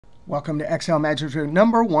Welcome to Excel Magic Trick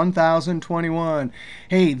number 1021.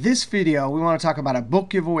 Hey, this video we want to talk about a book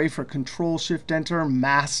giveaway for Ctrl Shift Enter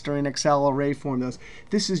Mastering Excel Array Formulas.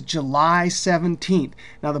 This is July 17th.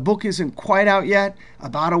 Now the book isn't quite out yet,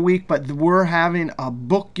 about a week, but we're having a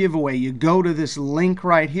book giveaway. You go to this link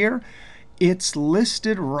right here. It's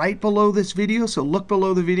listed right below this video, so look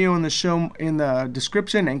below the video in the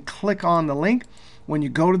description and click on the link. When you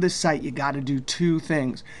go to this site, you got to do two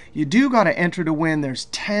things. You do got to enter to win. There's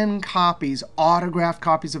 10 copies, autographed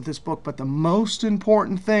copies of this book. But the most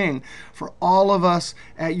important thing for all of us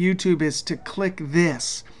at YouTube is to click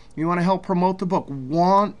this. You want to help promote the book,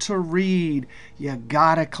 want to read, you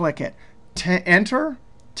got to click it. Enter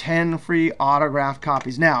 10 free autographed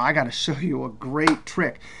copies. Now, I got to show you a great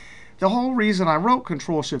trick. The whole reason I wrote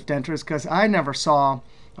Ctrl Shift Enter is because I never saw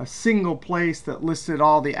a single place that listed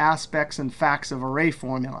all the aspects and facts of array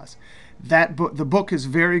formulas. The book is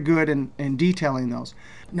very good in detailing those.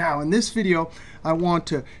 Now, in this video, I want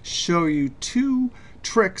to show you two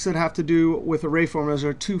tricks that have to do with array formulas,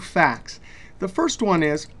 or two facts. The first one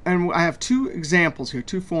is, and I have two examples here,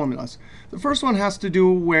 two formulas. The first one has to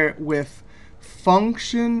do with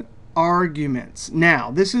function arguments.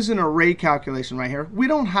 Now, this is an array calculation right here. We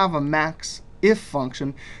don't have a max if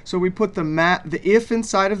function, so we put the if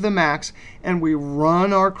inside of the max, and we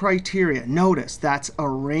run our criteria. Notice that's a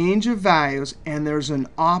range of values, and there's an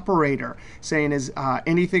operator saying is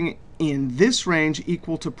anything in this range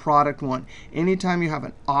equal to product 1. Anytime you have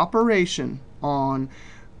an operation on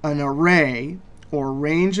an array or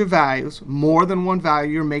range of values, more than one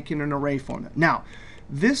value, you're making an array formula. Now,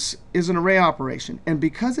 this is an array operation, and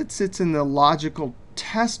because it sits in the logical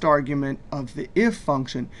test argument of the if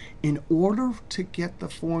function, in order to get the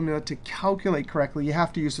formula to calculate correctly, you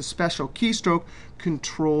have to use a special keystroke,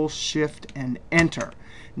 Ctrl Shift and Enter.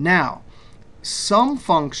 Now, some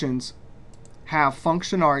functions have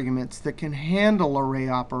function arguments that can handle array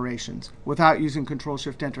operations without using Ctrl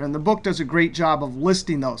Shift Enter. And the book does a great job of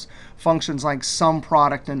listing those functions like sum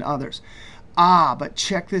product and others. But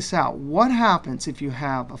check this out. What happens if you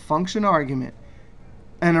have a function argument,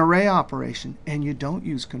 an array operation, and you don't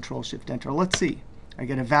use Ctrl Shift Enter? Let's see. I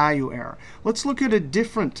get a value error. Let's look at a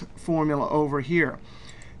different formula over here.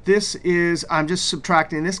 This is, I'm just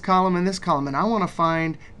subtracting this column and this column, and I want to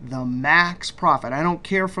find the max profit. I don't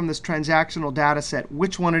care from this transactional data set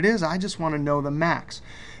which one it is. I just want to know the max.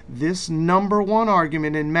 This number one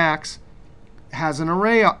argument in max has an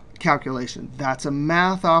array calculation. That's a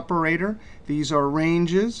math operator. These are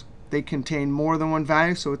ranges. They contain more than one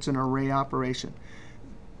value, so it's an array operation.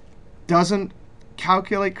 Doesn't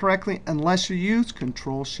calculate correctly unless you use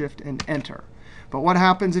Ctrl Shift and Enter. But what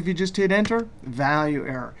happens if you just hit Enter? Value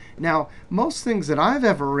error. Now, most things that I've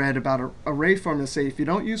ever read about array formulas say if you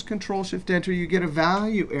don't use Ctrl Shift Enter, you get a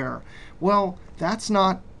value error. Well, that's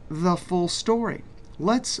not the full story.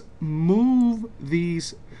 Let's move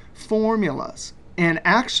these formulas. And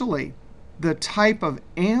actually, the type of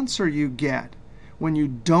answer you get when you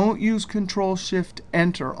don't use Ctrl Shift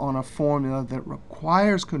Enter on a formula that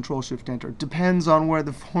requires Ctrl Shift Enter depends on where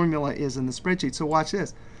the formula is in the spreadsheet. So watch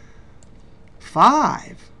this.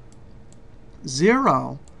 5,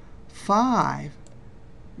 0, 5,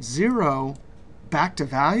 0, back to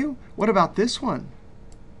value. What about this one?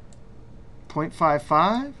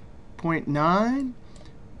 0.55, 0.9.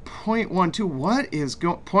 0.12. What is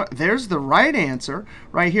going? There's the right answer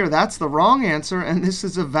right here. That's the wrong answer, and this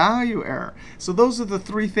is a value error. So those are the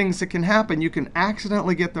three things that can happen. You can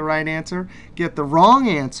accidentally get the right answer, get the wrong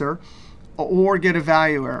answer, or get a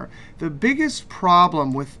value error. The biggest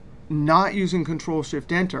problem with not using Ctrl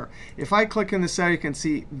Shift Enter, if I click in the cell, you can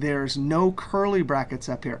see there's no curly brackets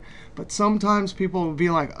up here. But sometimes people will be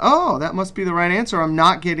like, oh, that must be the right answer. I'm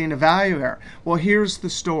not getting a value error. Well, here's the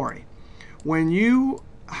story. When you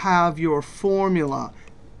have your formula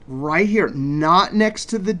right here, not next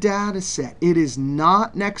to the data set. It is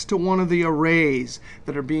not next to one of the arrays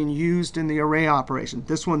that are being used in the array operation.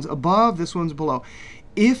 This one's above, this one's below.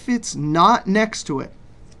 If it's not next to it,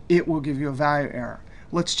 it will give you a value error.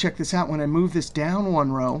 Let's check this out. When I move this down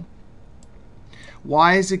one row,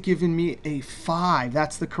 why is it giving me a 5?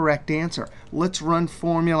 That's the correct answer. Let's run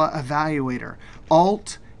Formula Evaluator.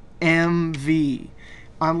 Alt-MV.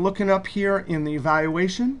 I'm looking up here in the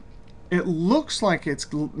evaluation. It looks like it's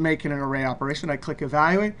making an array operation. I click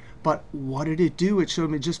Evaluate. But what did it do? It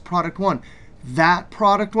showed me just product 1. That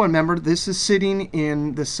product 1, remember, this is sitting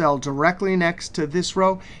in the cell directly next to this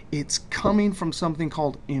row. It's coming from something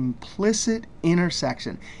called implicit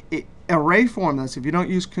intersection. Array formulas, if you don't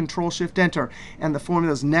use Ctrl Shift Enter, and the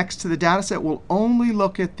formulas next to the data set will only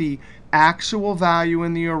look at the actual value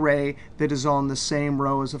in the array that is on the same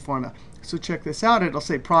row as the formula. So check this out. It'll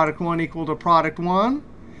say product 1 equal to product 1.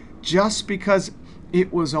 Just because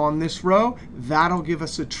it was on this row, that'll give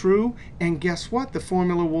us a true. And guess what? The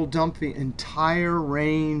formula will dump the entire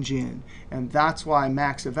range in. And that's why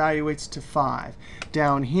max evaluates to 5.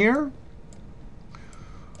 Down here,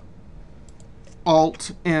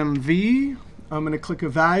 Alt-MV. I'm going to click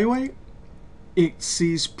Evaluate. It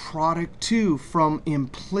sees product 2 from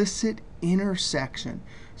implicit intersection.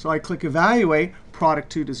 So I click Evaluate. Product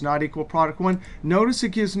 2 does not equal product 1. Notice it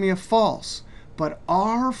gives me a false. But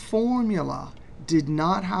our formula did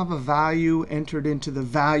not have a value entered into the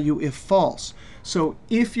value if false. So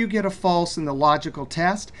if you get a false in the logical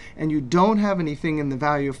test and you don't have anything in the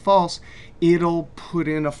value of false, it'll put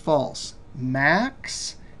in a false.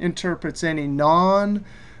 Max interprets any non-number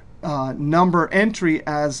entry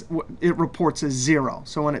as it reports as 0.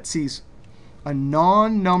 So when it sees a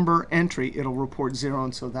non-number entry, it'll report 0.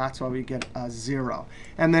 And so that's why we get a 0.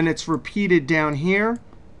 And then it's repeated down here.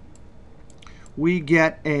 We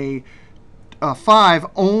get a 5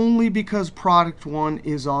 only because product 1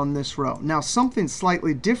 is on this row. Now, something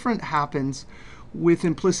slightly different happens with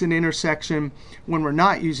implicit intersection when we're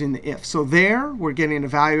not using the if. So there, we're getting a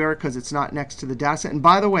value error because it's not next to the data set. And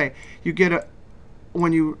by the way, you get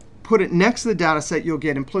when you put it next to the data set, you'll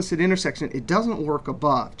get implicit intersection. It doesn't work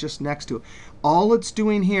above, just next to it. All it's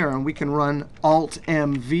doing here, and we can run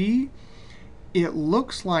Alt-MV, it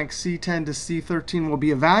looks like C10 to C13 will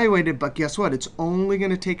be evaluated, but guess what? It's only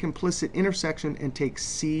going to take implicit intersection and take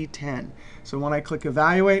C10. So when I click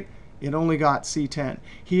Evaluate, it only got C10.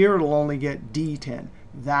 Here, it'll only get D10.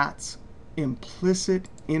 That's implicit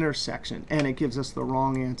intersection, and it gives us the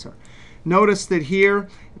wrong answer. Notice that here,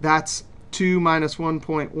 that's 2 minus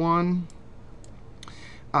 1.1.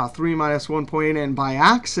 3 minus 1.8, and by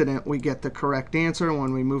accident, we get the correct answer.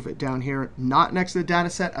 When we move it down here, not next to the data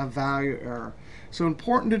set, a value error. So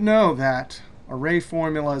important to know that array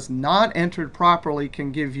formulas not entered properly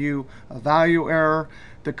can give you a value error,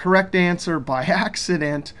 the correct answer by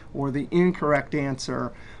accident, or the incorrect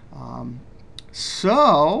answer.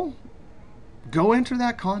 So go enter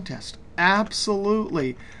that contest.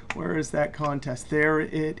 Absolutely. Where is that contest? There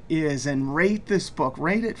it is. And rate this book.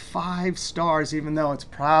 Rate it 5 stars, even though it's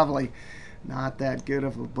probably not that good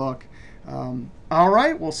of a book. All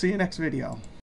right, we'll see you next video.